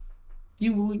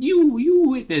You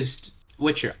witnessed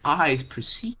what your eyes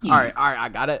perceived. All right, I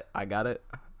got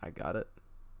it.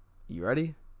 You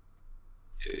ready?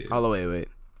 Hold on, wait.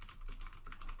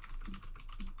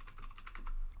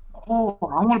 Oh,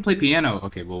 I want to play piano.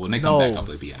 Okay, well, when they come back, I'll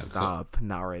play piano. Stop. So.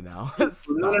 Not right now.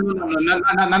 No,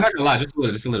 not gonna lie. Just a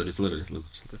little. Just a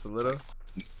little.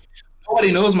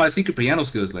 Nobody knows my secret piano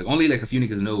skills. Like, only like a few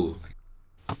niggas know.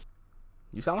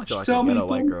 You sound like a ghetto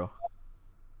white girl.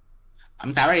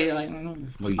 I'm sorry. Like,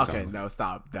 okay, no,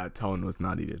 stop. That tone was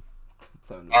not needed.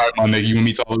 All right, my nigga. You want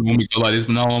me to talk like this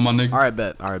from now on, my nigga? All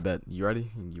right, bet. You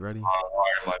ready? All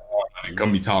right,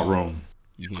 come be Tyrone.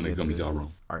 You can come be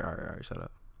Tyrone. All right. Shut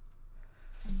up.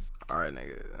 All right,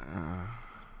 nigga.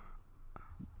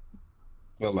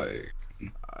 Well, like.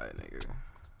 All right, nigga.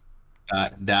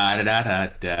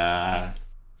 Da.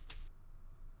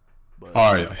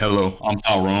 All right, hello. I'm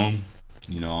Tyrone.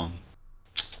 You know,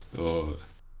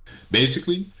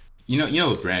 basically, you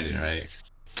know Brandon, right?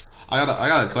 I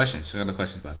got a question. I got a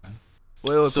question about that.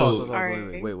 Wait,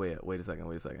 pause. Wait a second.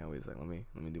 Let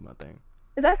me do my thing.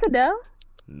 Is that Sadell?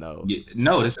 No. Yeah,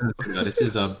 no, this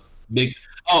is a big.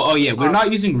 Oh yeah, we're not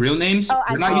using real names.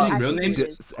 We're not using real names.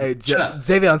 Hey,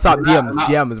 Javion, stop.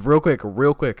 DMs,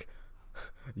 real quick.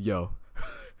 Yo.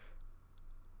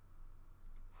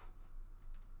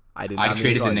 I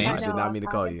created the name. I did not mean to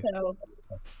call you.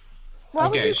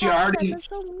 Okay, she already. That's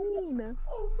so mean.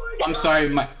 I'm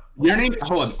sorry, your name.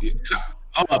 Hold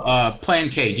up. Plan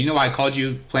K. Do you know why I called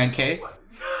you Plan K?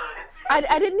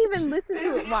 I didn't even listen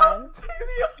to it. Why?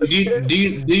 Do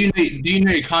you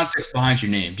know your context behind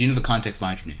your name? Do you know the context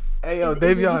behind your name? Hey yo,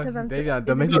 Davion,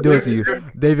 don't make me do it to you.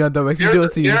 Davion, don't make me do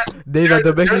it to you. Davion,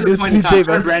 don't make me do it to you.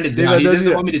 Davion, he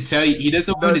doesn't want me to tell you. He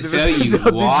doesn't want me to tell you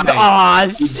why. Aw,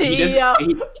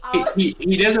 shit.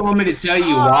 He doesn't want me to tell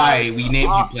you why we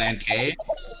named you Plan K.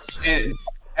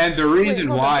 And the reason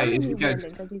why is because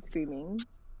he's screaming.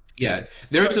 Yeah,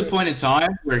 there was a point in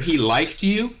time where he liked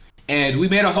you, and we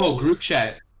made a whole group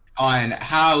chat on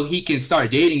how he can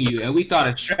start dating you, and we thought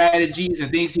of strategies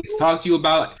and things he could talk to you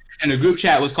about. And the group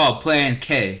chat was called Plan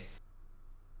K.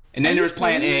 And then there was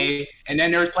Plan A, and then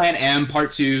there was Plan M,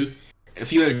 Part 2, a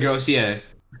few other girls, yeah.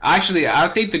 Actually, I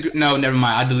think no, never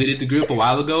mind. I deleted the group a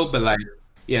while ago, but like,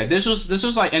 yeah, this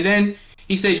was like, and then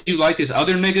he said you like this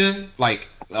other nigga, like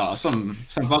some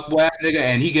fuckboy ass nigga,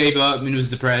 and he gave up and he was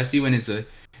depressed. He went into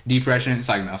depression. It's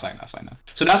like no.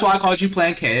 So that's why I called you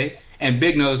Plan K. And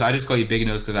Big Nose, I just call you Big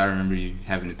Nose because I remember you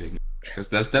having a big nose. Because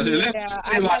that's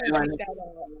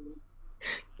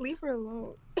Leave her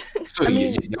alone. So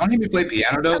you don't need me play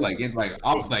piano though.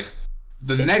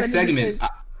 The next segment.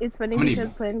 It's funny because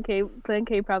Plan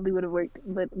K probably would have worked,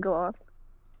 but go off.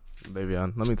 Baby,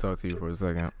 let me talk to you for a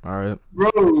second. All right,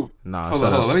 bro. Nah, hold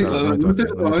on. Let me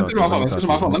switch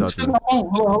my phone.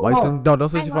 Don't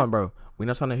switch your phone, bro. We're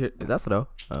not trying to hear. Is that Sadell?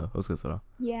 What's good, Sadell?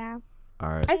 Yeah. All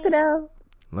right. Hi, Sadell.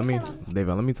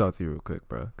 David, let me talk to you real quick,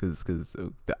 bro. Cause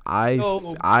I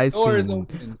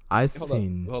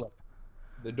seen. Hold up.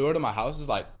 The door to my house is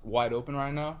like wide open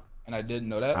right now, and I didn't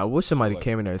know that. I wish somebody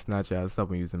came in there and snatched your ass up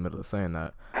when you was in the middle of saying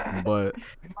that. But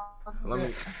let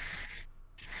me.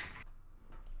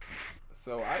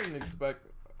 So I didn't expect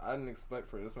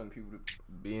for this many people to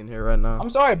be in here right now. I'm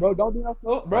sorry, bro. Don't do that,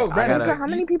 so, bro. Brandon, how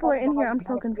many people are in here? I'm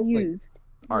so confused.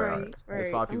 All right.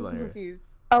 There's 5 people in here. Confused.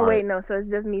 Oh wait, no. So it's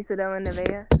just me, Sadell, and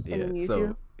Nevaeh. Yeah.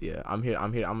 So yeah, I'm here.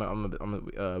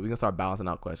 We can start balancing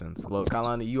out questions. Well,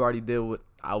 Kalani, you already did what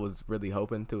I was really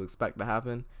hoping to expect to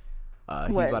happen.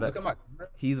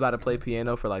 He's about to play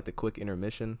piano for like the quick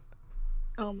intermission.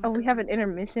 Oh, we have an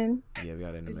intermission. Yeah, we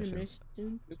got an intermission.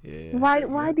 Yeah.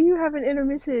 Why do you have an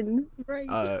intermission?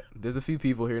 Right. There's a few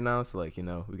people here now, so like we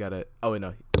gotta. Oh wait,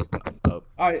 no. All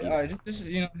right.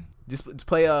 Just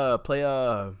play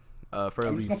for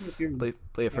Elise.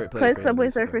 Play Subway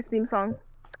Surfers theme song.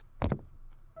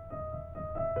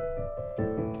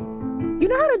 You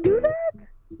know how to do that?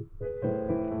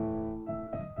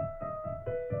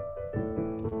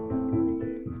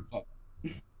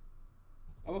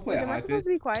 I'm gonna play a high pitch. Am I supposed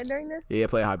to be quiet during this? Yeah,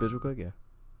 play a high pitch real quick. Yeah.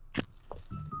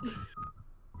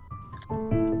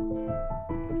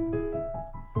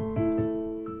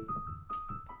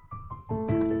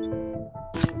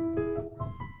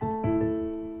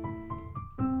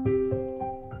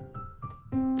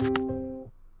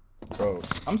 Bro,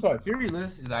 I'm sorry. Fury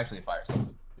List is actually a fire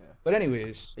song. Yeah. But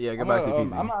anyways. Yeah, goodbye,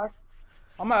 CPZ. I'm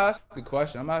gonna ask a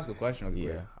question.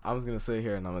 Yeah, I was gonna sit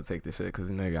here and I'm gonna take this shit because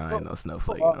nigga, I ain't no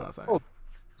snowflake. You know what I'm saying?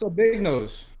 So Big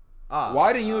Nose.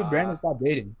 Why did you and Brandon stop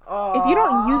dating? If you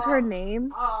don't use her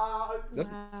name. Yeah,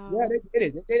 they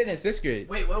did it. They did it in 6th grade.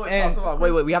 Wait. We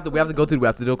have to go through. We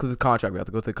have to go through the contract. We have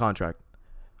to go through the contract.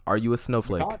 Are you a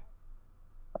snowflake?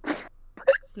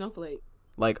 snowflake.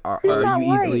 Like, are She's not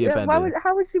you easily white. offended?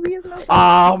 How would she be a snowflake?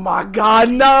 Oh my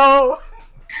God, no!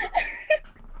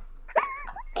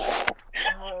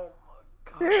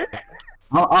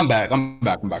 I'm back. I'm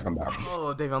back.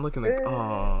 Oh, Dave, I'm looking like.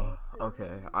 Oh, okay.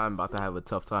 I'm about to have a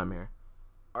tough time here.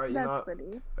 All right, you know That's what?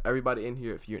 funny. Everybody in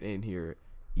here, if you're in here,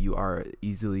 you are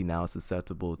easily now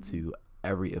susceptible to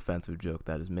every offensive joke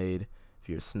that is made. If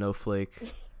you're a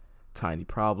snowflake, tiny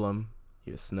problem,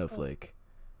 you're a snowflake.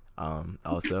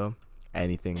 Also,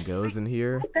 anything goes in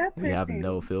here. That We have person.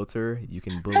 no filter. You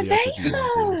can bully us if you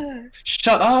want to.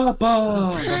 Shut up.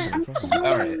 All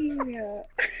right.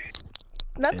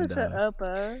 Not to And, shut up,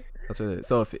 That's really,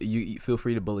 so if you feel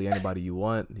free to bully anybody you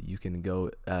want, you can go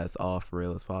as off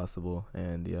rail as possible.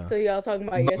 And yeah. So y'all talking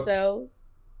about yourselves?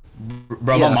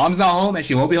 Bro, Yeah. my mom's not home and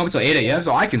she won't be home until 8 a.m.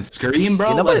 So I can scream, bro.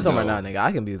 Yeah, nobody's Let's talking go. about nothing, nigga.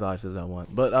 I can be as loud as I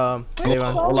want. But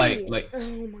Davon. Or like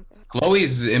Oh my god.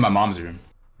 Chloe's in my mom's room.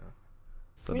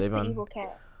 So Where's the Davon, evil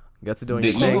cat? got to doing The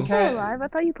your evil thing. She's still alive. I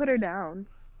thought you put her down.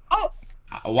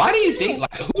 Why do you think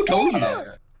like who told you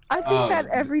that? I think that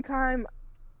Um, every time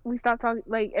we stop talking,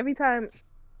 like every time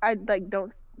I like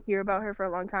don't hear about her for a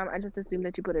long time, I just assume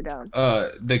that you put her down.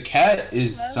 The cat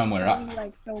is Love somewhere. Chloe,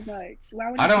 like so much.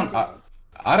 Why would I you don't. do that?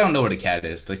 I don't know where the cat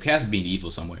is. The cat's being evil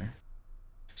somewhere.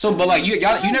 So, but like you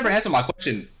never answered my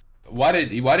question. Why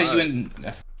did you and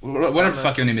whatever the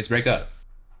fuck your name is break up?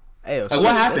 Hey, Like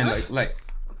what happened? Like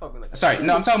I'm talking like. sorry,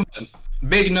 no, I'm talking about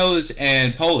Big Nose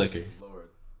and Pole Liquor. Lord.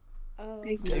 Oh.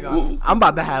 Davon, I'm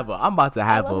about to have I love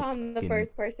how I'm the fucking-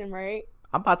 first person, right?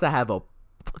 I'm about to have a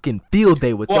fucking field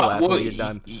day with your ass when you're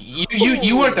done.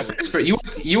 You weren't the first person.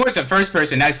 You weren't the first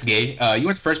person. That's gay. You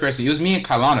weren't the first person. It was me and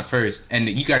Kalana first, and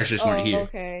you guys just weren't here.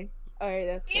 Okay. Alright,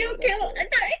 that's cool. You that's kill. cool.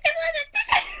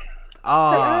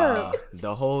 Ah,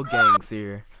 the whole gang's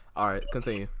here. All right,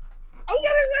 continue. I'm gonna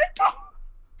miss.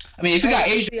 I mean, if you got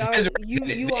Alright, Asian, so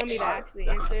you want me to actually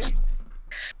answer?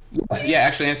 yeah,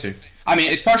 actually answer. I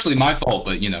mean, it's partially my fault,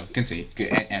 but continue.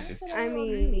 Answer. I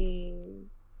mean,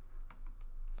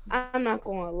 I'm not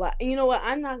gonna lie. You know what?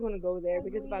 I'm not gonna go there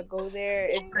because if I go there,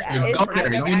 it's. Go there, I've go never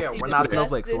there. actually We're not discussed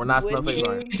snowflakes, this we're not with snowflakes, you.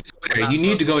 Ryan. You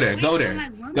need to go there. Go there.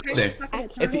 Go there. I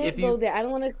can't If you- go there. I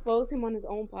don't want to expose him on his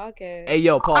own podcast. Hey,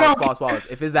 yo, I pause. don't-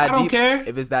 If it's I that don't deep, care.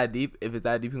 if it's that deep, you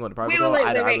can go to private. Wait, though.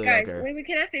 I really don't guys. care. Wait,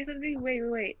 can I say something?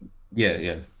 Wait.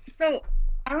 Yeah. So,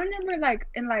 I remember like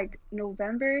in like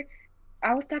November,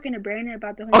 I was talking to Brandon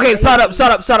about the. Okay, shut up. He's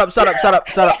the Wait,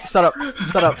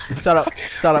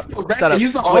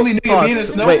 only nigga pause. being a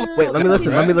snowflake. Wait, let me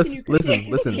listen. Listen.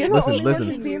 You're the only one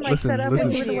who's being like set up,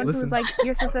 and you're the one listen. who's like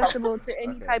you're susceptible to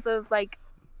any Okay. type of like.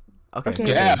 Okay. Okay.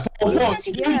 Yeah. Yes.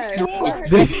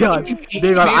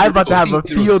 David, I'm about to have a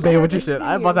field day with your shit.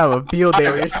 I'm about to have a field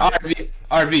day with your shit.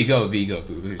 RV, go.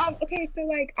 Okay, so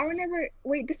like I remember.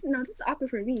 Wait, this is awkward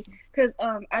for me because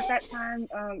at that time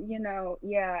and Yeah.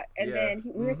 then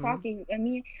we were Mhm. talking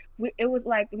and it was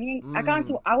like me. I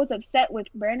was upset with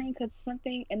Brandon because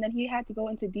something, and then he had to go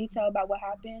into detail about what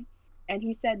happened, and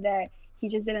he said that he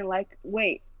just didn't like.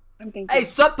 Wait, I'm thinking. Hey,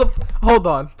 hold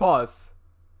on. Pause.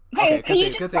 Hey, Okay, can you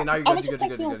continue. just- Now you're I'ma good. just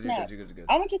text you on Snap. You're good.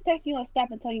 I'm gonna just text you on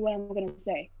Snap and tell you what I'm gonna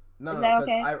say. No, Is that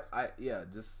okay?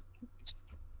 just.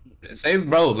 Say,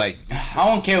 bro, like I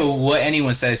don't care what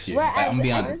anyone says here. Well, Like, I'm gonna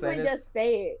be at honest. this point, just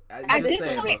say it. At Just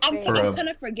this say point, it. I'm For real. just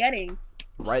gonna forgetting.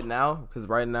 Right now, because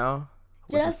we're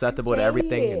Just susceptible to say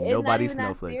everything, it. and It's not nobody's even that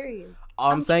snowflakes. serious.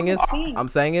 All I'm saying is,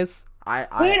 saying.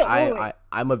 Wait.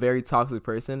 I'm a very toxic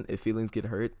person. If feelings get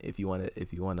hurt, if you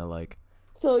wanna like,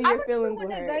 So I your remember feelings when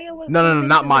were the hurt. guy was no, going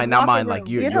not into mine, the not mine. locker Like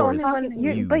room. you're You're the yours. only one.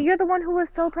 You. But you're the one who was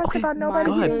so pressed Okay, about my nobody.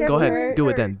 Go ahead, feelings go were ahead. hurt. Do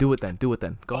it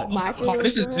then. Go ahead. My feelings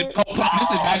This is were hurt.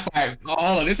 backfiring.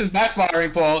 Hold on, this is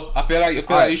backfiring, Paul. I feel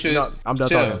like you should. No, I'm done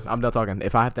chill. talking. I'm done talking.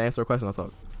 If I have to answer a question, I'll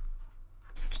talk.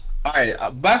 All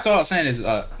right, back to all I'm saying is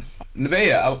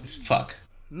Nevaeh. Fuck.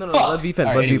 No, Fuck. let V finish.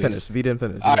 All right, Let V anyways. finish. V didn't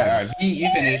finish. All right. You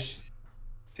finish,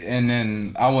 and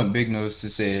then I want Big Nose to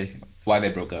say why they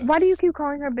broke up. Why do you keep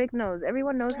calling her Big Nose?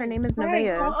 Everyone knows her name is Right,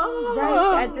 Nevaeh.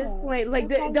 Right, at this point, like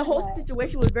the whole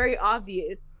situation was very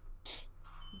obvious.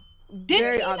 Didn't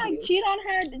Very he like obvious. cheat on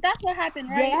her? That's what happened,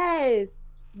 right? Yes,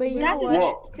 but you know That's what?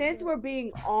 what- Since we're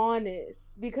being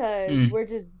honest, because Mm. we're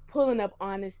just pulling up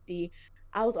honesty,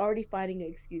 I was already finding an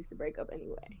excuse to break up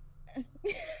anyway.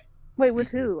 Wait, with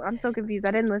who? I'm so confused.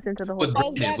 I didn't listen to the whole With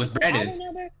thing. Brandon, with Brandon.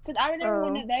 I remember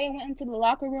when Oh. Nevaeh went into the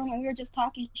locker room and we were just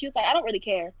talking. She was like, "I don't really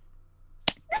care."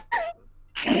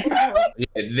 Yeah,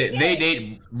 they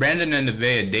date. Brandon and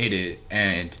Nevaeh dated,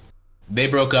 and they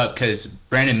broke up because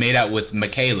Brandon made out with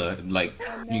Michaela. Like,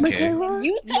 you care. Michaela?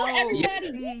 You told No,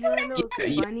 everybody. see, You you told know what's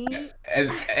everybody. funny?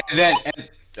 And then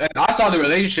I saw the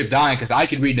relationship dying because I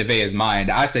could read Nevaeh's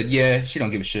mind. I said, yeah, she don't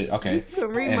give a shit. Okay. You can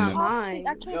read And- my mind.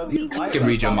 I can't Yo, believe these you lights can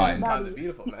read your are mind. kind of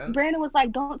beautiful, man. Brandon was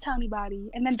like, "Don't tell anybody,"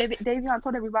 and then Davion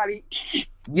told everybody.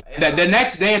 Yeah, the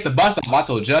next day at the bus stop, I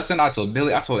told Justin, I told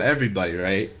Billy, I told everybody,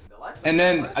 right? And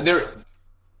then their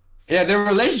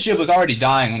relationship was already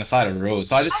dying on the side of the road,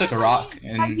 so I just took a rock Like,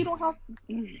 and. you don't have.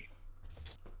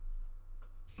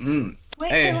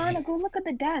 Wait, Hey. Alana, go look at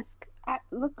the desk. I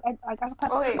got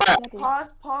to Okay, Alright.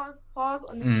 pause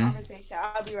on this Mhm. conversation.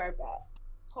 I'll be right back.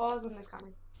 Pause on this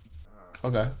conversation.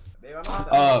 Okay. Babe, I'm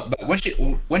not But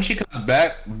when she comes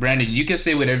back, Brandon, you can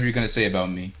say whatever you're gonna say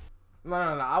about me. no.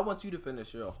 I want you to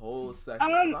finish your whole section.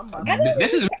 'cause I'm about I don't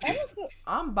This is.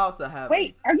 I'm about to have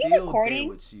Wait, a are you field recording? day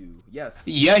with you. Yes.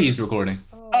 Yeah, he's recording.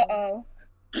 Uh-oh.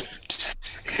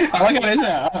 I like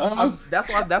how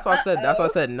they said. That's why I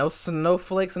said no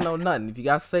snowflakes and no nothing. If you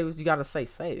gotta say what you gotta say,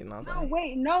 say it. You know what I'm No, saying?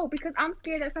 wait, no, because I'm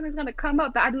scared that something's gonna come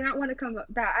up that I do not want to come up.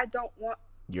 That I don't want.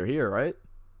 You're here, right?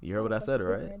 You heard what I said,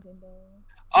 right?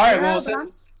 All right. Yeah, Well, but since,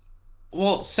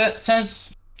 I'm-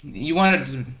 since you wanted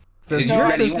to. Since you you're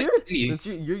ready, you sincere, wanna continue. since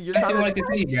you're Since you want kind to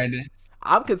continue, Brandon.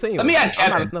 I'm continuing. Let me add I'm not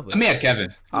a Kevin. snowflake. Let me add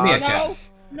Kevin. Let me add No, Kevin.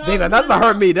 no. David, that's not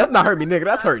hurt me. That's not hurt me, nigga.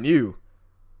 That's hurting you.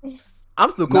 I'm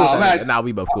still cool No, with that man. nigga. Nah,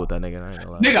 we both cool with that nigga. I ain't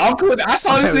gonna lie. Nigga, I'm cool with that. I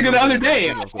saw this nigga the other day.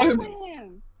 Yeah, I saw him.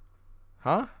 Damn.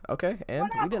 Huh? Okay. And We're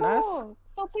we not didn't ask. cool,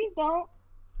 so please don't.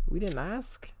 We didn't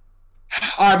ask.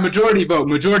 All right, majority vote.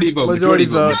 Majority vote. Majority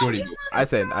vote. Majority vote. I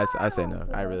say no.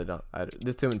 I really don't.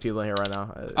 There's too many people in here right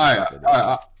now. All right.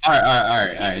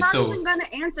 He's not So, even gonna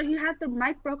answer. He has the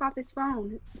mic broke off his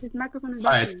phone. His microphone is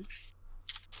Alright. broken.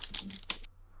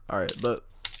 All right, but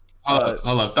hold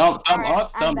up. Thumb Alright,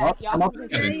 up. I'm back. Y'all Thumb up. can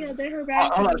Kevin. Yeah, they heard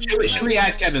back. Hold up. Should we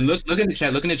add Kevin? Look in the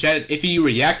chat. Look in the chat. If you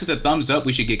react with a thumbs up,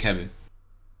 we should get Kevin.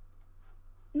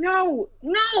 No,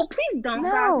 please don't, No.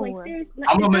 guys. Like seriously.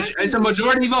 Like, It's a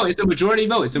majority vote. It's a majority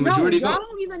vote. It's a majority no, vote. y'all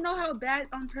don't even know how bad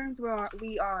on terms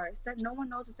we are. No one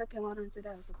knows except Kelowna and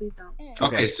Sedell, so please don't.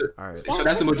 Okay, so all right. so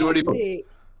that's a majority vote. Toxic.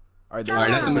 All right, All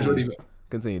right, that's a majority vote.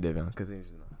 Continue, David. Continue.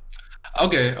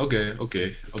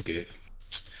 Okay.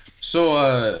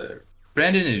 So,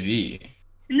 Brandon and V.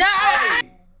 No.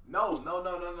 No.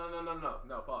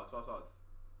 Pause.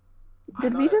 I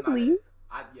Did know we that's just not it. leave?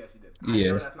 Yeah, she did.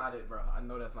 Yeah. I know that's not it, bro. I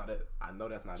know that's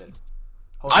not it.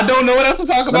 Hold I on. don't know what else to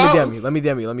talk Let about. me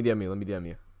DM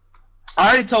you. I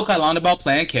already told Kailana about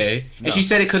Plan K, and No. she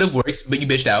said it could have worked, but you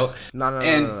bitched out. No.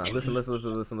 And- Listen.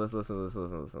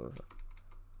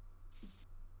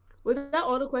 Was that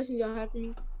all the questions y'all have for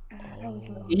me?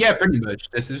 Yeah, pretty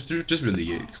much. This is just really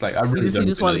it. It's like I He really just, don't he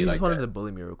just really wanted like wanted that. to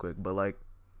bully me real quick, but like,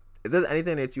 if there's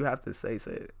anything that you have to say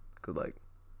it. Cause like,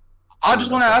 I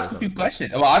just want to ask a few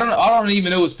questions. Well, I don't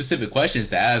even know what specific questions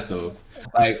to ask though.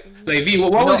 Like V,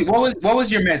 what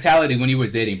was your mentality when you were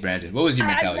dating Brandon? What was your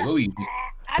mentality? What were you?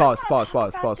 pause.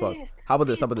 How about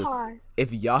this? Pause.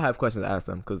 If y'all have questions, ask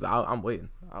them, cause I'm waiting.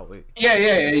 I'll wait.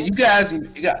 Yeah. You guys, you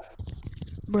got.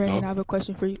 Brandon, No. I have a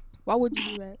question for you. Why would you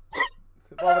do that?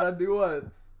 Why would I do what?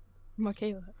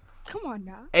 Michaela, come on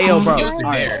now. Hey yo, bro. It was the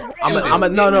Alright. bear. I'm a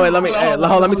no. Wait, let me talk.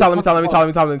 Let me talk.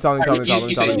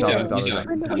 You said it.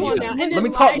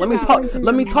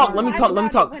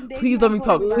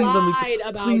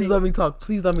 Let me talk.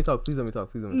 Please let me talk.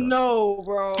 No,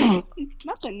 bro.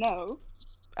 Nothing. No.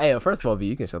 Hey, first of all, V,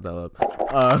 you can shut that up.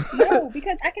 No,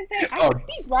 because I can say I Oh. can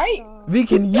speak, right? V,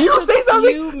 can you say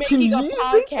something? You Can making a you say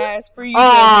something? podcast for you.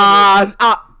 Alright.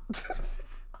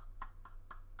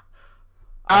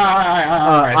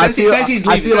 I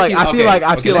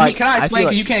feel like. Can I explain?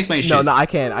 Because you can't explain shit. No, I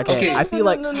can't. Okay. I feel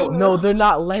like No. no, they're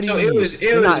not letting So me. it was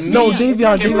They're not- me, No,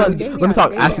 Davion. Davion. Let me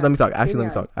talk. Davion. Actually, let me talk.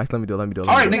 Davion. Let me do it.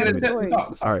 All right, Let me nigga. do it.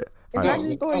 Talk. All right. It's Go, not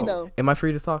your story go. though. Am I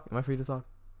free to talk?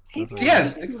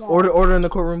 Yes. Order in the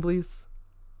courtroom, please.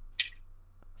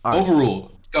 All right.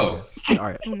 Overrule. Go. All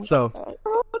right. So,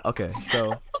 okay.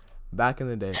 So, back in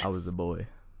the day, I was a boy.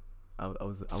 I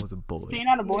was a boy. So you're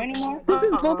not a boy anymore? This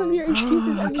is both of your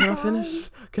excuses. every Can I time. finish?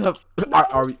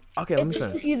 Are we? Okay, let me It took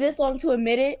finish. you this long to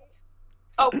admit it.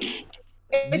 Oh,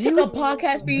 It Do took you- a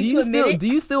podcast for Do you you to admit still it. do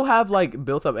you still have like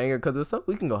built up anger? Because if so,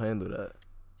 we can go handle that.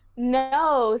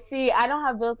 No, see, I don't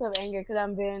have built up anger because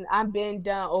I've been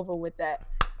done over with that.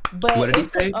 But What did he it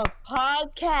took say? a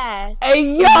podcast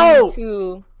Hey for yo. you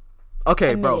to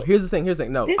Okay, a bro. minute. Here's the thing.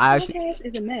 No, this I actually, podcast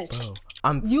is a mess.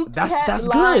 bro. you That's kept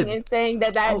lying good. and saying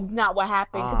that that's Oh. not what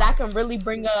happened because I can really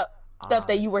bring up stuff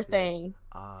that you were saying.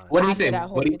 What did he After say? that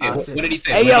whole What did he say? situation. What did he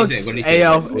say? Hey yo, What did he say? What did he say? hey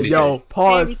What did he yo, say?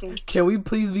 pause. Everything. Can we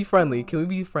please be friendly? Can we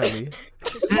be friendly?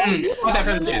 Fuck that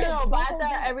friendly shit. No, but I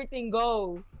thought everything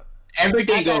goes.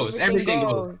 Everything I thought goes. Everything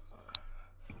goes.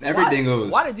 Everything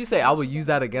goes. Why did you say I would use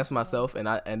that against myself and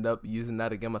I end up using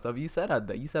that against myself? You said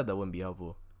that wouldn't be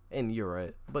helpful, and you're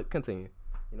right. But continue.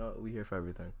 You know, we here for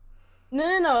everything.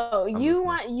 No. You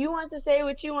listening. want to say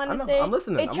what you want I to know, say. I'm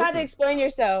listening. Hey, I'm try listening. to explain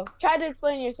yourself. Try to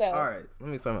explain yourself. All right, let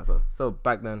me explain myself. So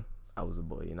back then, I was a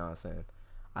boy. You know what I'm saying?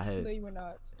 I had No, you were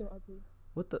not. Still ugly.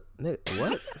 what the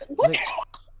what? What?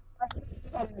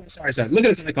 Nigga, Sorry. Look at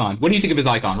his icon. What do you think of his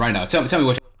icon right now? Tell me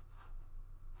what.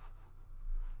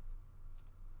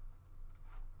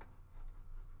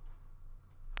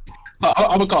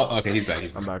 I'm gonna call. Okay, he's back.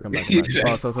 I'm back. He's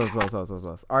back.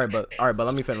 So. All right, but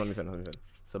let me finish.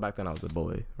 So back then I was a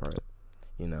boy, right?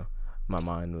 You know, my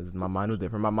mind was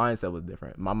different. My mindset was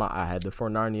different. I had the For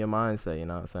Narnia mindset. You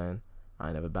know what I'm saying?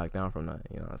 I never backed down from that.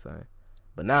 You know what I'm saying?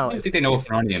 But now, I think they know what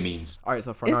Narnia means. all right.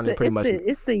 So For Narnia pretty much.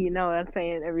 It's the you know what I'm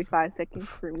saying every 5 seconds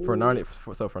for me. For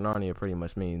Narnia pretty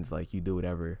much means like you do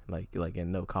whatever, like at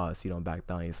no cost. You don't back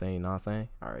down. You saying, you know what I'm saying?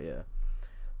 All right, yeah.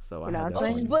 So I You know had what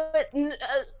I'm that. saying? But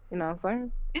You know what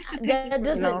I'm saying? that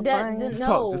doesn't. No, fine. That Just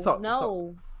no, talk.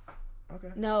 no,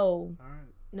 Okay. no, All right.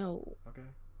 no, Okay.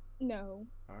 No.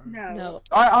 All right. No. no.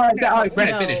 All right.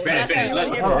 Brandon, No, finish. that's Brandon, what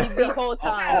finish. I'm Let, here for the whole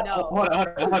time. No. Hold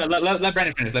on. Let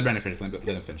Brandon finish. Let him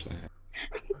finish.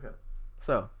 Okay.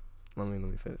 So, let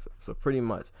me finish. So pretty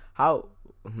much, how?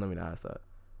 Let me not ask that.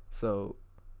 So,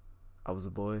 I was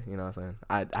a boy. You know what I'm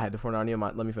saying? I had the For Narnia.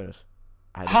 Let me finish.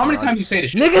 How many times you say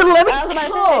this shit? Nigga, let me I was about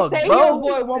talk, to say bro. your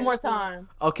boy one more time.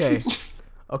 Okay.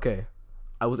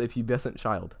 I was a pubescent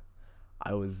child.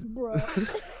 I was. Bruh.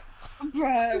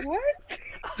 Bruh, what?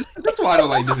 That's why I don't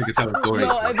like this nigga telling stories.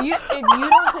 Yo, if you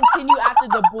don't continue after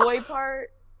the boy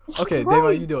part, Okay,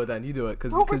 Dave, you do it then. You do it,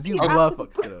 cause you love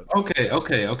fucking shit up.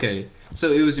 Okay.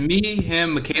 So it was me,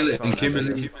 him, Michaela, and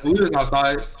Kimberly. We was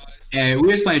outside, and we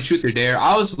was playing Truth or Dare.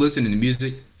 I was listening to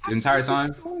music the entire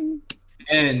time,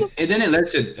 and then it led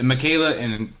to Michaela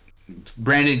and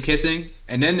Brandon kissing,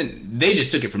 and then they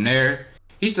just took it from there.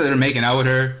 He started making out with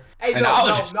her. Hey, And I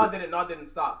was just- I didn't.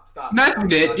 Stop. No, yes, you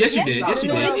did. Yes, you did. No, Yes, you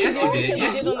no, did. no, Yes, you you already did. said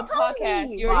Yes, you you did on the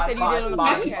podcast. You already said you did on the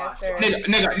podcast, sir.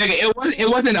 Nigga, it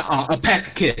wasn't a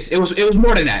peck kiss. It was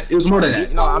more than that. It was more than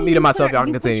that. No, I'm muting myself. Y'all can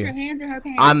You put continue. your hands in her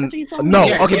pants. I'm That's what you told no. me.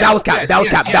 Yes, Okay, yes, that was cap. yes, That was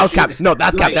yes, cap. yes, That was cap. yes. No,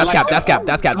 that's cap. Like- That's like- cap. That's cap.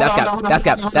 That's cap. That's cap. That's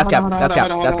cap. That's cap. That's cap.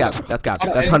 That's cap. That's cap.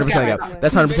 That's 100% cap.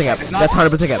 That's 100% cap. That's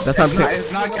 100% cap. That's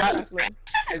 100%.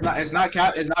 It's not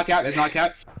cap. It's not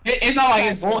cap. It's not like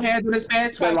his whole hands in his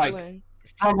pants, but like Trifling.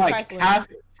 from like Trifling.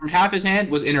 half his hand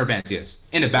was in her pants. Yes,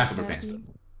 in the back of her That's pants. nasty.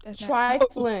 That's nasty.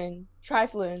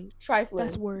 Trifling.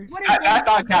 That's worse. What is That's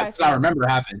not cap because I remember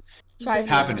happening. Trifling.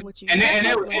 Happening. With you. And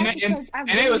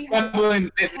they was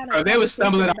stumbling. They was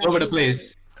stumbling all over the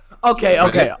place. Okay.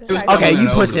 You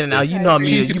pushing it now. You know I'm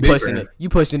She's muted. too You big for pushing her.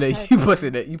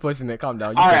 it. You pushing it. Calm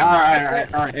down. All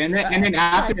right. And then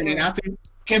after,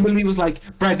 Kimberly was like,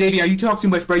 "Brad, Davey, are you talk too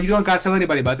much, bro? You don't gotta tell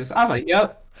anybody about this." I was like,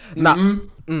 "Yep." Nah.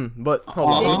 Mhm. But hold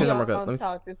on. Let me say something real quick. Let me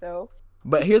Talk to so.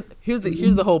 But here's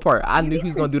the whole part. I knew he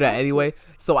was gonna do that anyway.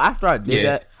 So after I did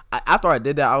Yeah. that,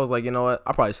 I was like, you know what?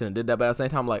 I probably shouldn't have did that. But at the same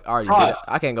time, like, I already did it.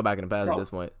 I can't go back in the past at this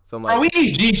point. So I'm Bro, like, we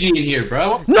need GG in here,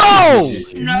 bro. no. I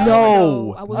would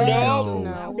No. I would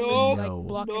No. like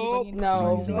block everybody in the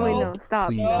No. streets. Oh wait, no, stop,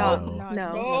 Please, stop,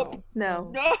 no.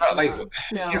 no. Bro, like,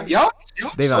 No. y'all Dave, so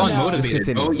just unmotivated,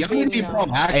 continue. bro. Y'all need to be No.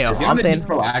 proactive. Hey, Y'all I'm need to be saying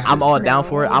proactive. I'm all down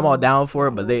for it. I'm all down for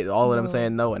it. But they all of them No.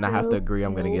 saying no, and I have to agree.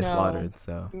 I'm gonna get No. slaughtered.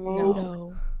 So No.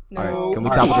 all right, No. can we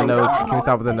stop with the nose? Can we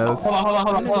stop with the nose?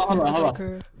 Hold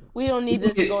on. We don't need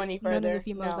this to go any None of further. the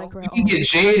females like her We at can all. get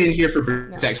Jade in here for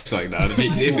protection like that.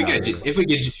 If we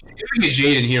get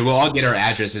Jade in here, we'll all get our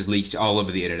addresses leaked all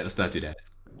over the internet. Let's not do that.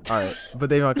 All right, but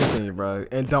they want to continue, bro.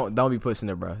 And don't be pushing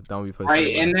it, bro. Don't be pushing Right,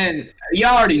 it. Bro. and then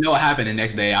y'all already know what happened the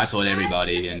next day. I told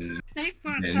everybody, and Safe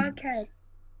for a Then- podcast.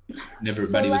 But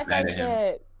everybody was like I mad at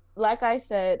him.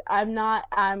 said, I'm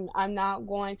not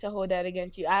going to hold that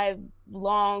against you. I've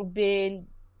long been.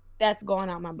 That's going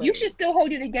out my brain. You should still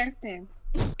hold it against him.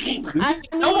 I mean,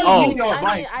 Nobody needs your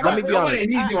advice. let me be honest. Nobody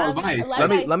needs your advice.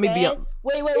 Like Let me be. I said-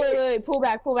 Wait. Pull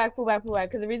back.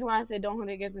 Because the reason why I said don't hold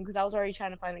it against him, because I was already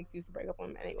trying to find an excuse to break up with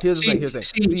him anyway. Here's the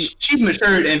thing. She's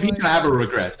matured, and he's gonna have her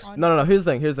regrets. No. Here's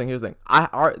the thing.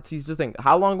 He's just think.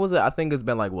 How long was it? I think it's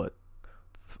been like what?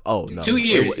 Oh no. 2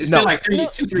 years. It's no. been like 3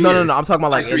 years. No. I'm talking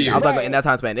about like, 3 years. I'm talking about in that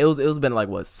time span. It was been like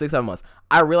what 6-7 months.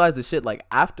 I realized the shit like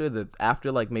after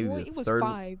like maybe Boy, the it was third.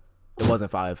 5. It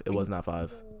wasn't 5. It was not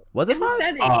 5. Was it It was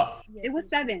 5? 7. It was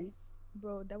 7.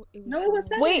 Bro, that it was No, it was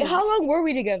 7. Wait, how long were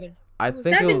we together? I It was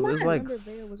think it 7 was months. like. Remember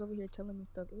Vaya was over here telling me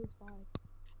stuff. It was 5.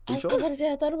 You I sure? was about to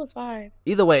say I thought it was 5.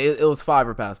 Either way, it was 5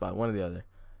 or past 5, one or the other.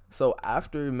 So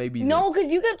after maybe No,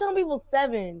 because you kept telling people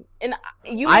 7, and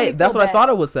you. that's what I thought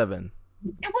it was 7.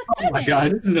 It was Oh my 7.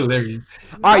 god, this is hilarious.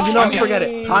 All right, you know, Okay. forget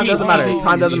it. Time doesn't matter.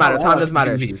 Time doesn't matter. Time doesn't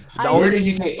matter. The Where only did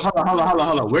you get? Hold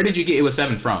on. Where did you get it was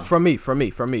 7 from? from me. From me.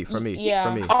 Yeah.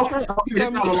 Okay,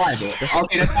 that's not reliable.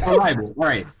 Okay, that's not reliable. All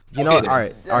right. You know Okay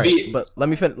what? then. All right. The- But let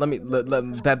me fin.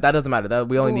 That doesn't matter. That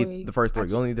we only need the first 3.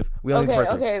 We only need the Okay,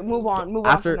 first 3. okay, move on. Move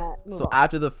After on from that. Move so on.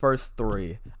 after the first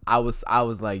 3, I was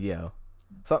like, yo,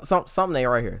 something ain't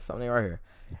right here. Something ain't right here.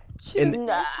 In-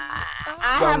 Nah, I have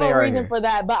Something a right reason here. for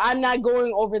that, but I'm not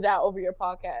going over that over your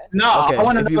podcast. No, Okay, I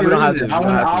want to if know we the don't have reason. to, I we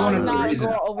don't have to. want to I'm know the not reason.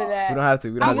 going over that. We don't have to.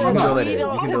 We don't have to. Hold We can do on. it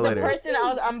later. We can do it The later. person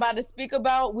I'm about to speak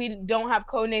about, we don't have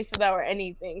code names for that or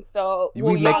anything. So We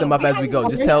well, make y'all- them up as we go.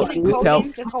 Just tell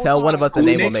one of us the We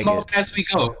name. We'll make make them it. up as we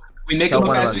go. We make Tell them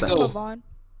up one of as us we that. go. Vaughn.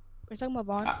 We're talking about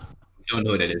Vaughn. Don't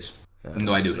know what that is.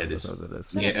 No idea who that is.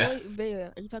 Shut Yeah. up, wait,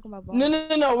 Vega. Are you talking about Vaughn?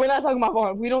 No. We're not talking about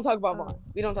Vaughn. We don't talk about Vaughn.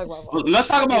 We don't talk about Well, Vaughn. let's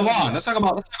talk about Vaughn. Let's talk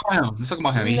about him. Let's talk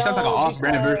about him. He sounds like an No,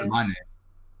 off-brand version of because- my name.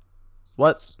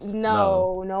 What?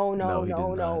 No. No, he did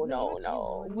not.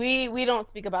 No. We don't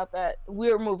speak about that.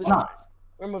 We're moving No. on.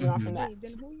 We're moving on from that. Wait,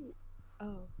 then who you? Oh,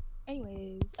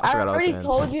 anyways. I I forgot I was already saying.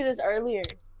 told you this earlier.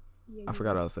 Yeah, I you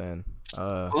forgot what I did. was saying.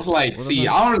 I was like, What see, was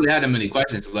I don't really have that many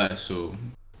questions left, so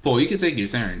Paul, you can take your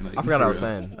turn. Like, I forgot what I was for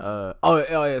real. saying.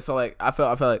 Oh yeah. So like, I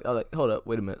felt like I was like, hold up,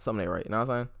 wait a minute, something ain't right. You know what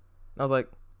I'm saying?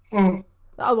 And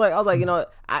I was like, I was like, you know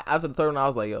what? After the third one, I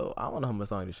was like, yo, I don't know how much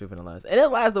longer this shit finna last. And it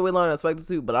lasted way longer than I expected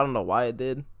to, but I don't know why it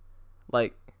did.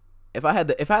 Like, if I had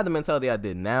the mentality I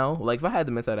did now, like if I had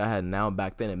the mentality I had now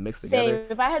back then and mixed Same. together,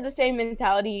 If I had the same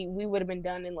mentality, we would have been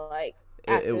done in like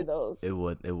after those. it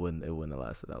wouldn't have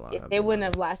lasted that long. It wouldn't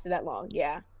have lasted that long.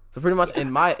 Yeah. So pretty much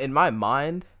in my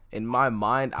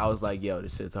mind, I was like, yo,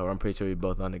 this shit's over. I'm pretty sure we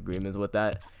both on agreements with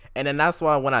that. And then that's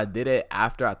why when I did it,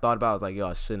 after I thought about it, I was like, yo,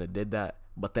 I shouldn't have did that.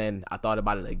 But then I thought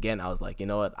about it again. I was like, you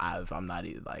know what? I'm not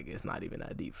even like, it's not even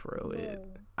that deep for real.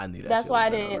 I knew that. That's shit why I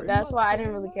was didn't. over. That's why I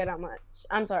didn't really care that much.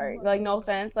 I'm sorry. Like no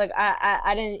offense. Like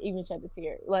I didn't even shed a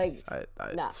tear. Like I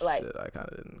nah, like, shit, I kind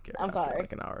of didn't care. I'm after, sorry.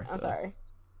 Like an hour. I'm so. sorry.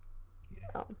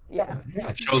 Oh, yeah.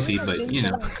 A trophy, but you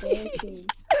know.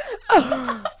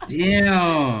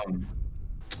 Damn.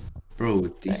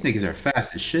 Bro, these niggas are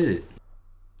fast as shit.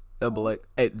 Yeah, but like,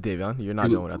 hey, Davion, you're not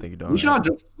doing what I think you're doing. We should right?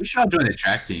 all join the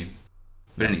track team.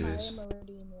 But I anyways, am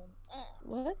already in one.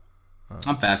 What?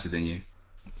 I'm faster than you.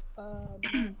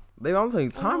 Davion, I'm telling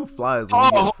you, time flies. When Oh,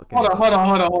 you get hold fucking...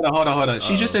 on.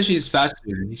 She just said she's faster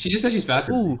than me. She just said she's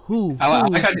faster than me. Who? I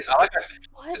like how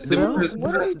What? No.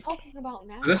 What are we talking about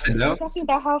now? Was that Sidell? We're talking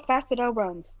about how fast Adele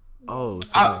runs. Oh,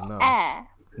 Ah. no. Ah.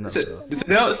 No. Sidell,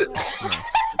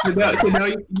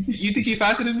 you think he's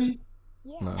faster than me?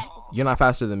 Yeah. No. You're not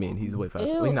faster than me, and he's way faster.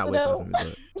 Ew, Well, he's not way faster than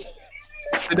me,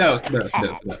 but Sidell.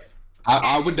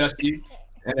 I would dust you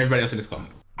and everybody else in this club.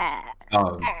 Ah.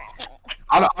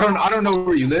 I don't know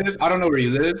where you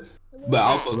live. But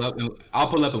I'll pull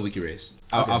up and we can race.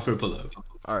 I'll pull up.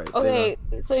 all right. Okay,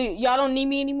 so y'all don't need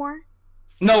me anymore?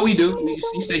 No, we do.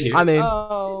 You stay here. I mean,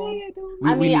 Oh.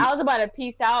 we need, I was about to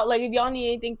peace out. Like, if y'all need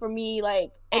anything from me,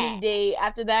 like, any day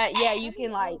after that, yeah, you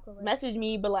can, like, message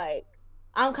me, but, like,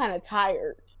 I'm kind of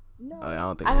tired. No. I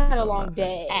don't think I we'll be had a doing long that.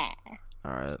 day.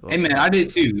 All right. Hey man, I did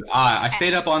too. I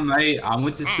stayed up all night. I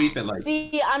went to sleep at like.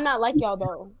 See, I'm not like y'all,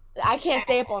 though. I can't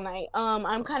stay up all night.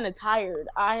 I'm kind of tired.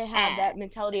 I have that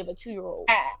mentality of a 2-year-old.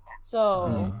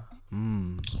 So,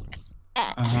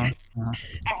 Uh-huh.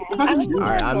 All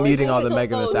right, I'm muting all the so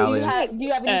Megan Thee do Stallions.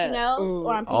 you have anything else?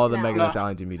 Or I'm All the peacing Megan out? Thee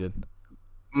Stallions you muted.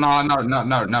 No,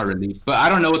 not really. But I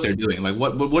don't know what they're doing. Like,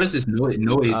 what is this noise?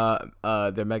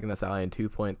 They're Megan Thee Stallion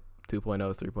 2.0s,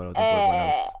 3.0s,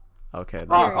 4.0s. Okay.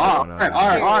 All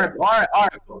right.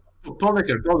 Pull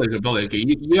liquor.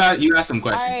 You ask some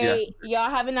questions. All You ask right, y'all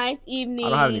have a nice evening. I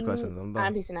don't have any questions. I'm done.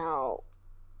 I'm peacing out.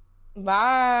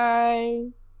 Bye.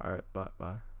 All right,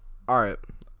 bye. All right,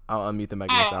 I'll unmute the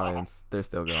Megan Thee Stallions. They're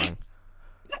still going.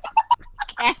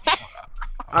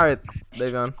 All right,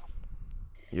 Davion,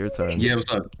 your turn. Yeah,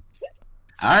 what's up?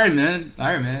 All right, man.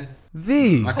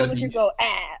 V, I could be- Go,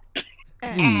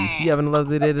 you having a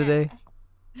lovely day today?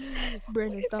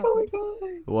 Brandon, stop Oh my it.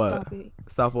 god. What? Stop it.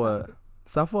 Stop what?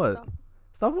 Stop what? Stop.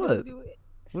 Stop what? Don't do it.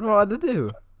 What am I about to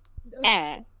do?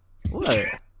 Ah. What? What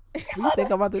do you think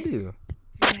I'm about to do?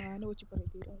 Nah, I know what you're gonna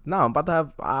do. No,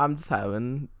 I'm just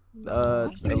having a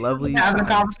lovely Just having a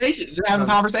time. conversation. Just having a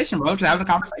conversation, bro. Just having a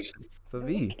conversation. So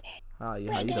V, how you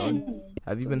doing?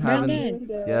 Have you been Brandon, having?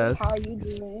 good. Yes. How are you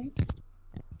doing?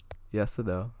 Yes,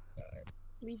 Adele.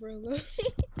 Leave her alone.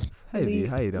 Hey V, Please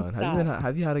how you doing?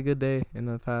 Have you had a good day in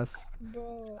the past?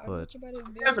 Bro, I What? want you about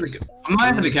to do I'm not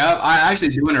having a cap. I actually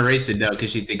doing a race to Dell because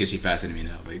she thinks she's faster than me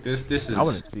now. Like this is. I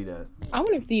want to see that. I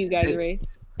want to see you guys race.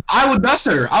 I would dust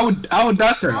her. I would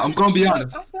dust her. I'm gonna be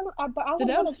honest. I feel, but I would Fidel's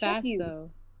want to check fast you. though.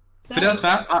 Fidel's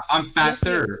fast. I'm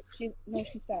faster. She's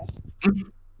fast.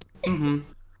 Mm-hmm.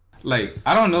 Like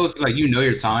I don't know if like you know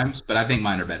your times, but I think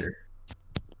mine are better.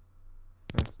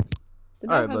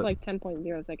 Fidel Alright, has but- like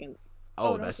 10.0 seconds.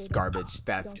 Oh, Oh, that's don't say that. garbage.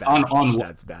 That's Don't bad. say that. On what?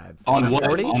 That's bad. On At what?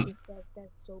 40? On-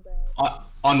 That's so bad.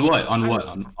 On what? On what?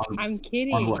 On I'm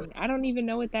kidding. On what? I don't even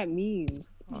know what that means.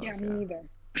 Yeah, Okay. me neither.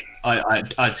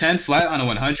 a 10 flat on a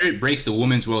 100 breaks the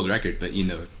women's world record, but you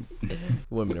know.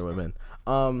 Women are women.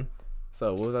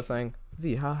 So what was I saying?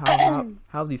 V, how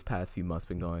have these past few months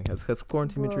been going? Has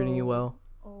quarantine been treating you well?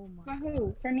 Oh my. For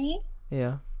who? For me?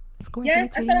 Yeah. Has quarantine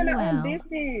Yes, I been started treating my you own well?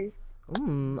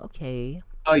 business. Okay.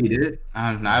 Oh, you did?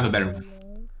 I have a better one.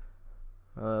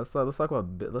 So let's talk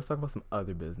about some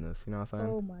other business. You know what I'm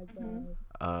saying? Oh my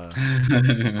god.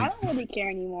 I don't really care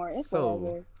anymore. It's So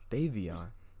whatever. Davion.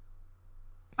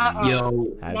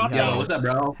 Yo, Have Not you that. had what's up,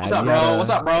 bro? What's Have up, you had bro? a- What's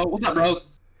up, bro? What's up, bro?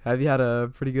 Have you had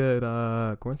a pretty good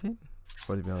quarantine?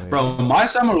 What have you been doing? Bro, my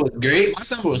summer was great. My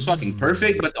summer was fucking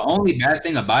perfect, but the only bad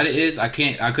thing about it is I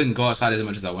couldn't go outside as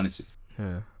much as I wanted to.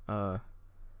 Yeah.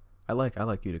 I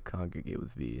like you to congregate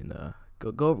with V and go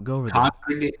over the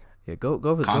Congregate. yeah go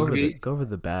over Congregate?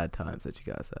 the bad times that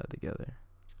you guys had together.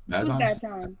 Bad Who's times. that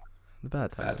time? The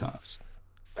bad Bad times. times.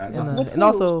 Bad And, times.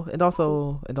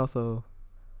 and also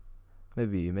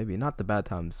maybe not the bad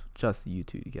times, just you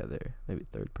two together. Maybe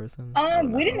third person. I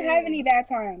don't We know. didn't have any bad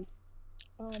times.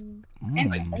 Um.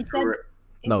 And Mm. instead,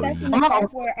 No, except you- for the times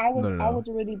where I was No. I was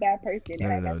a really bad person. No,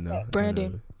 and I no, messed no. up.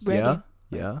 Brandon, Yeah. Brandon.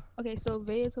 Yeah. Okay, so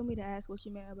Vaya told me to ask what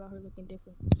you meant about her looking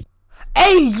different.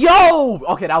 Hey yo!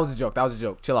 Okay, that was a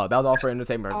joke. Chill out. That was all for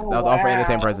entertainment purposes. Oh, that was all for wow.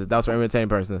 entertainment purposes. That was for entertainment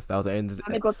purposes. That was I'm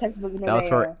gonna go textbook. that was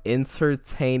for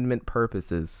entertainment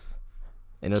purposes.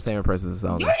 Entertainment purposes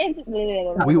only. You're into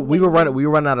We were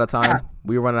running out of time.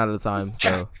 We were running out of time.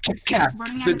 So Cap.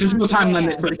 There's no time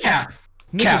limit, but cap.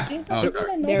 Cap. Oh,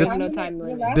 sorry. There is no time The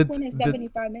limit. last one is The-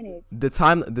 75 minutes.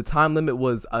 the time limit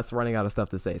was us running out of stuff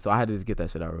to say. So I had to just get that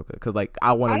shit out real quick. Cause like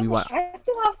I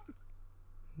still have.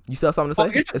 You still have something to Oh,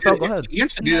 say? you're It's all go ahead. You're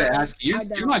so good at asking. I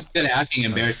You're don't. not good at asking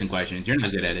embarrassing questions. You're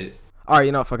not good at it. All right,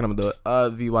 you know what? Fucking I'm gonna do it.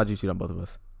 V, why'd you cheat on both of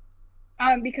us?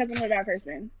 Because I'm a bad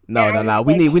person. No. And I was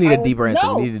We like- need I a was- deeper answer.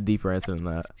 No, We need a deeper answer than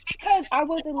that. because I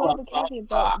was in love with Kevin,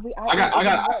 but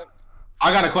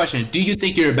I got a question. Do you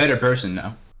think you're a better person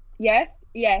now? Yes.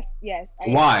 I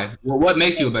am. Why? Well, what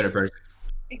makes you a better person?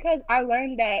 Because I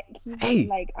learned that he Hey.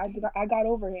 like I got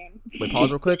over him. Wait,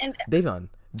 pause real quick. And- Davion,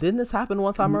 didn't this happen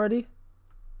one time already?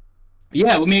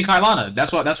 Yeah, with me and Kailana.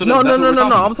 That's what. No. That's what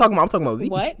we're talking I'm talking about V.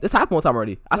 What? This happened one time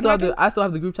already. I What still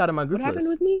have the group chat in my group What happened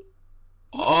list. with me?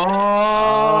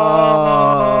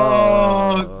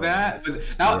 Oh,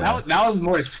 that was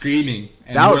more screaming.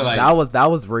 And more like, That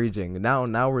was raging.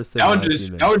 Now we're sitting.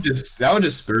 that was just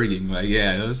spurging. Like,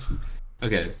 yeah, that was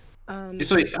okay.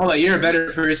 So hold on, you're a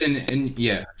better person, and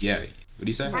yeah. What do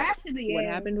you say? I actually What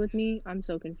am. happened with me? I'm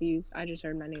so confused. I just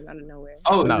heard my name out of nowhere.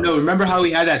 Oh No. no! Remember how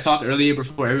we had that talk earlier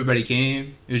before everybody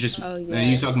came? It was just Oh, and yeah.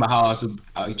 you talking about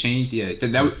how it changed. Yeah,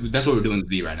 that's what we're doing with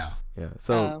V right now. Yeah.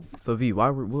 So Oh. V,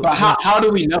 why were But how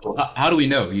do we know? How do we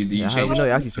know you yeah, how do we changed? know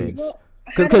you actually changed? Well,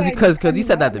 how do I- Because how you do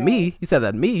said that I to know? me. You said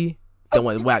that to me. Then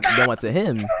went to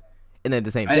him, and then the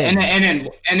same thing. And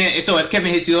then so if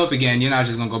Kevin hits you up again, you're not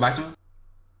just gonna go back to him?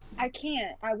 I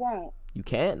can't. I won't. You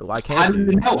can't. Why How can't do you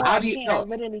you? know? No, How I do you can't. I know?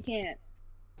 literally can't.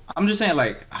 I'm just saying,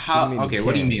 like, how? What do you mean Okay, you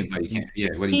what do you can't? mean? But you can't. Yeah,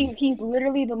 what do you mean? He's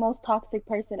literally the most toxic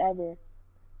person ever.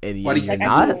 And What do you're you-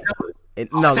 not. Like, And,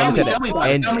 no, tell let me say me, tell that. me about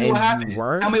it. And Tell me what you happened.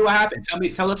 weren't. Tell me what happened.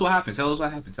 Tell us what happened. Tell us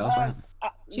what happened. Tell us what happened.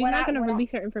 She's not gonna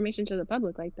release her information to the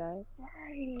public like that.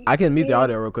 Right. I can mute the Yeah.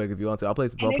 audio real quick if you want to. I'll play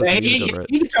some And Yeah, music over it.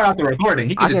 he can turn off the recording.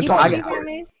 He I can can just tell- talk. I You can-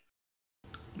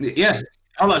 promise? Yeah.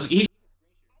 Hold on.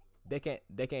 They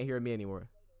can't hear me anymore.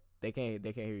 They can't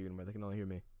hear you anymore. They can only hear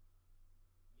me.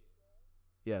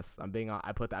 Yes, I'm being on.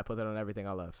 I put that on everything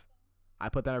I love. I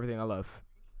put that on everything I love.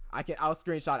 I'll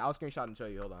screenshot and show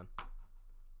you. Hold on.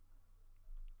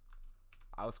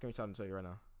 I'll screenshot and show you right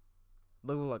now.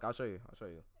 Look, I'll show you.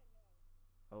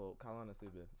 Oh, Kalana's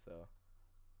stupid, so.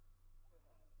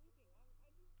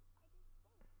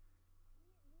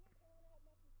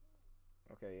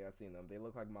 Okay, yeah, I seen them. They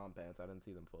look like mom pants. I didn't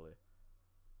see them fully.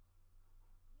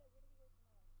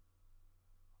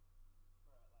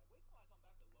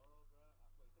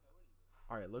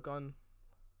 All right, look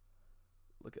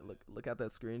at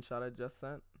that screenshot I just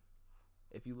sent.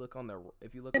 If you look on the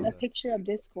A picture of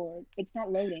Discord. It's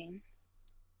not loading.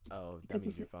 oh, that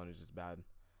means your phone is just bad.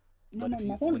 No, But if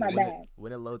my you- phone's not bad.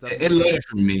 when it loads up, It loaded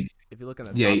for me. if you look in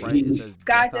the Yeah, top right, it says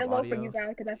Guys, desktop they're low for audio. you guys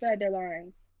because I feel like they're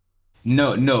lying.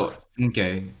 No.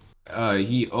 Okay.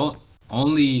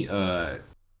 only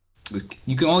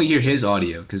you can only hear his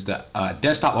audio because the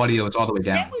desktop audio is all the way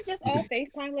down. Can't we just all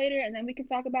FaceTime later and then we can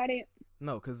talk about it?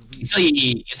 No, because we You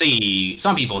see,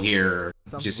 some people here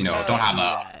just people don't have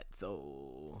a. that,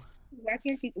 so Why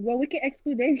can't you? Well, we can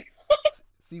exclude David.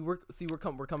 we're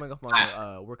coming up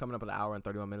on we're coming up on an hour and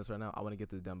 31 minutes right now. I want to get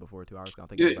this done before 2 hours. It's gonna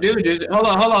take Dude, everybody- just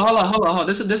hold on.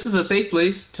 This is a safe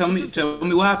place. Tell me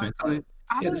what happened. Tell me.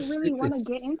 I Yeah, don't this is really stupid. want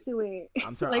to get into it. I'll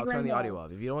Like, turn right the now. audio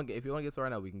off. If you want to get to it right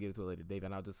now, we can get into it later, Dave,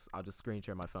 and I'll just screen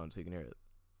share my phone so you can hear it.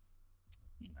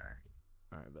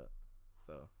 All right, bet.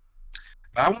 So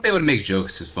I won't be able to make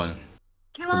jokes. It's fun.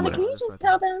 Kelowna, Whatever. can you just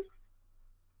tell them?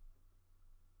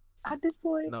 At this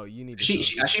point, no, you need to.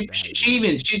 She's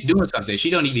doing something. She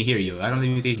don't even hear you. I don't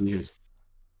even think she hears.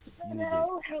 You need to.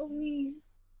 no, help me.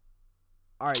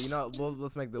 All right, you know what,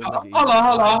 let's make the. Hold on.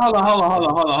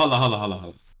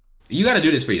 You gotta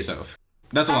do this for yourself.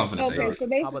 That's all I'm gonna say. Okay, so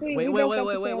basically, How about we wait. don't come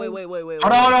to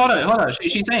Hold on.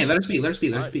 She's saying, let her speak. Alright,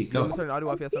 Go. Do you want me to turn the audio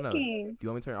off? Yes or no? Do speaking. you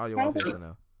want me to turn the audio I off? don't Yes or think-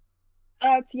 no?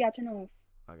 Yeah, turn it off.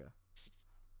 Okay.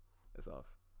 It's off.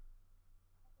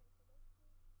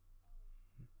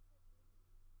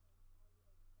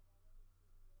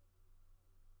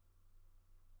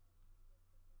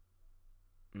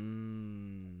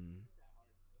 Mm.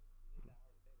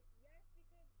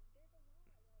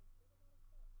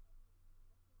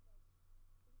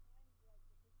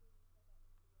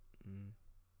 Mm.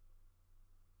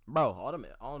 Bro, all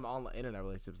the internet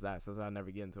relationships that, so I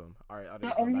never get into them. All right,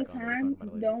 The only time,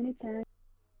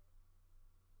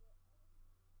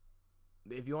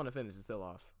 If you want to finish, it's still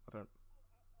off. I'll turn.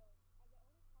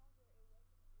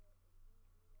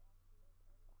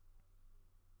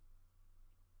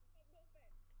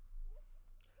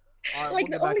 All right, Like, we'll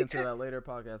the get back only into time- that later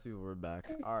podcast. People, we're back.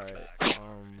 All right.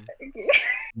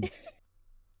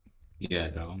 Yeah,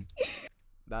 no.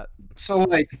 That So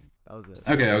like, was it.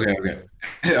 okay.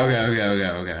 I don't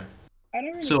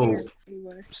really So- care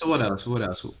anymore. So what else? What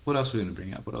else are we gonna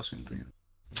bring up? What else is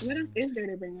there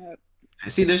to bring up?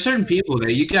 See, there's certain people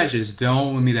that you guys just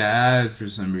don't want me to add for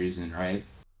some reason, right?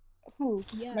 Who?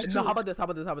 Yeah. Like No, who? how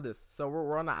about this? So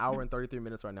we're on an hour and 33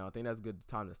 minutes right now. I think that's a good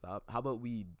time to stop. How about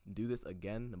we do this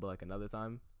again, but like another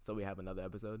time, so we have another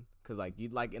episode? Cause like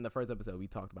in the first episode we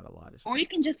talked about a lot of shit. Or you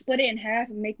can just split it in half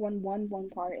and make one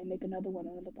part and make another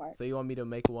part. So you want me to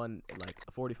make one like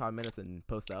 45 minutes and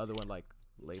post the other one like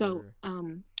later? So,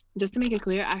 just to make it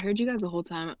clear, I heard you guys the whole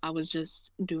time. I was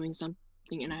just doing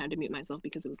something and I had to mute myself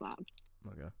because it was loud.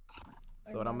 Okay.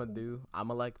 So what I'm gonna do? I'm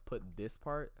gonna like put this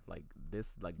part like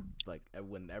this like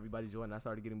when everybody joined, I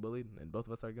started getting bullied, and both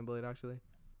of us started getting bullied. Actually,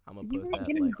 I'm gonna You post weren't that.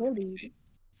 getting Like, bullied.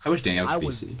 I wish Danielle I could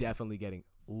was BC. definitely getting.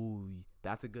 Ooh,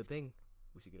 that's a good thing.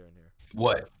 We should get her in here.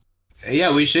 What?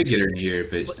 Yeah, we should get her in here,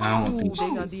 but I don't think They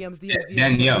so. got DMs,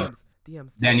 Danielle.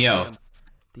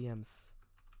 DMs.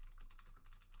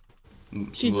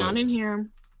 She's Well, not in here.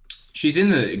 She's in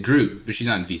the group, but she's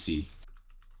not in VC.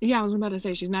 Yeah, I was about to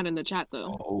say she's not in the chat though.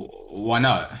 Oh, why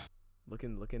not?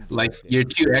 Looking. Like your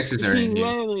two exes are She in here.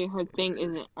 literally her thing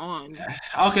isn't on.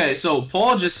 Okay, so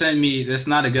Paul just sent me. That's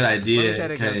not a good Let me idea. say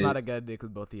it again, it's 'cause- not a good idea because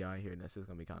both of y'all are here, and that's just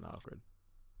gonna be kind of awkward.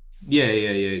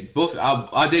 Yeah. Both.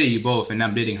 I dated you both, and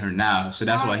I'm dating her now, so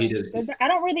that's why he does. I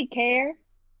don't really care.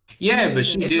 Yeah, but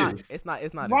she It's do. not.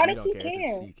 It's not. Why if you does don't she care? It's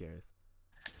care? if she cares.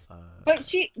 But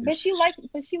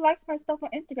she likes my stuff on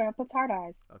Instagram and puts heart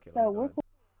eyes. Okay. So let me go we're ahead.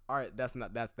 All right.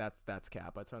 That's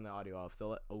cap. I turned the audio off.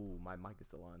 So oh, my mic is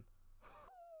still on.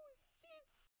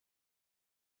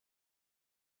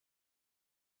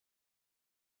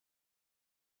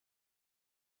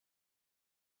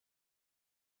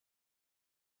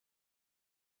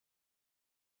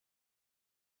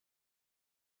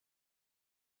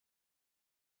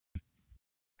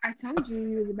 I told you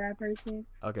he was a bad person.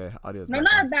 Okay, audio's No, back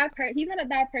not on. a bad person. He's not a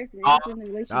bad person. Oh. He's in a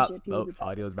relationship. He was a bad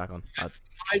Audio's back on.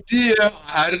 Idea.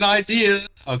 I had an idea.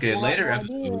 Okay, person. later Bad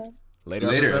episode. idea.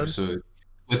 Later, episode.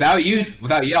 Without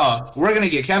y'all, we're gonna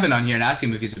get Kevin on here and ask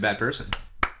him if he's a bad person.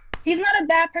 He's not a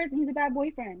bad person. He's a bad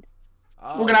boyfriend.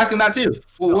 We're gonna ask him that too.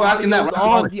 We'll ask him that. We're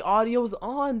on. not- The audio's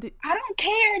on. I don't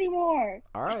care anymore.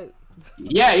 All right.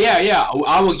 Yeah.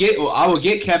 I will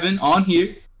get Kevin on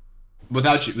here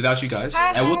without you guys,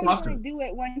 How and we'll are talk to you him. gonna do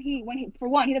it when he for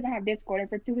one he doesn't have Discord and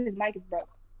for two his mic is broke.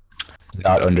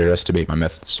 Not underestimate my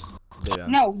methods. Yeah.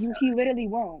 No, he literally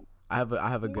won't. I have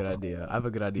a good idea. I have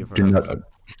a good idea for Do her. not.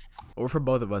 Or for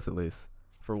both of us at least.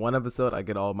 For one episode, I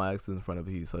get all my exes in front of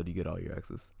you, so you get all your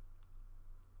exes.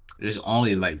 There's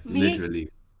only like Me? literally.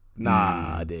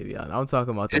 Nah, Davion. I'm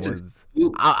talking about the It's a- ones.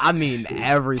 Ooh, I mean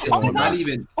every it's single not one.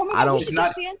 even. Oh my I god, don't- we should It's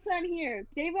not- get Fanta in here.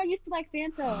 David used to like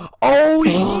Fanta. Oh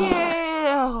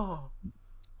yeah.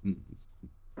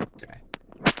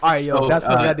 All right, yo, So, that's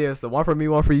perfect idea. So one for me,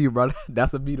 one for you, bro.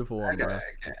 That's a beautiful one, Okay, bro.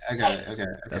 okay.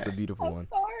 That's a beautiful I'm one.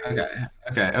 sorry.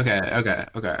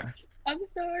 Okay. I'm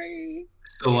sorry.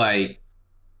 So like,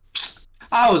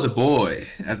 I was a boy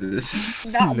at this.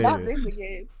 Not Nigga. this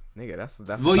again. Nigga, that's.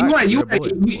 Well, a fact. You're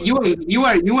boys before.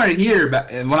 you weren't here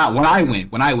when I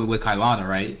went with Kailana,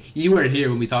 right? You weren't here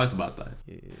when we talked about that,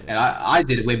 Yeah. and I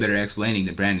did a way better explaining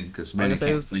than Brandon because Like I Brandon say,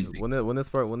 can't this, explain things.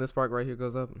 when this part right here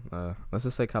goes up, let's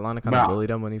just say Kailana kind Bro. of bullied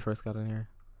him when he first got in here.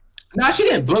 Nah, she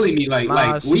didn't bully me Nah,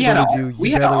 like she we had bullied a you. we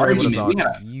You had an barely were able to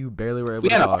argument. talk. You barely were able We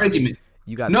to had an talk. argument.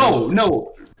 You got No, this.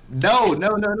 no. You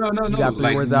got 3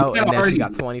 Like, words we out, had and an then she got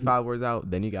argument. 25 words out.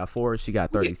 Then you got 4. She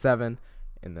got 37,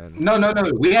 and then No.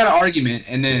 We had an argument,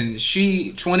 and then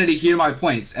she wanted to hear my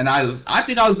points, and I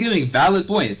think I was giving valid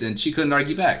points, and she couldn't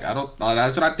argue back.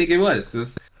 That's what I think it was.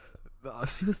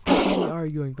 She was definitely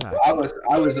arguing back. I was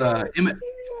Hold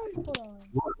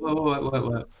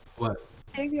on. What?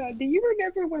 Tavion, do you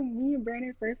remember when me and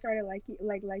Brandon first started liking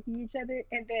each other,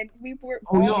 and then we were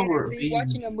Oh, all y'all in were a room baby.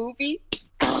 watching a movie?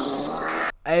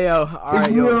 Hey yo, all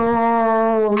right,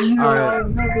 yo.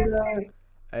 Alright.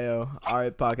 Hey yo, all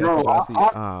right, podcast. Bro, people, I see.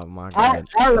 Oh my god.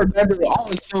 I remember I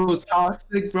was so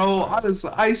toxic, bro.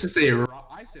 I used to say wild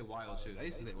shit.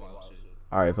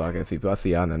 All right, podcast people. I'll see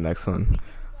you on the next one.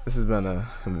 This has been a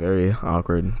very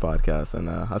awkward podcast, and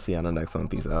I'll see you on the next one.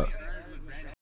 Peace out.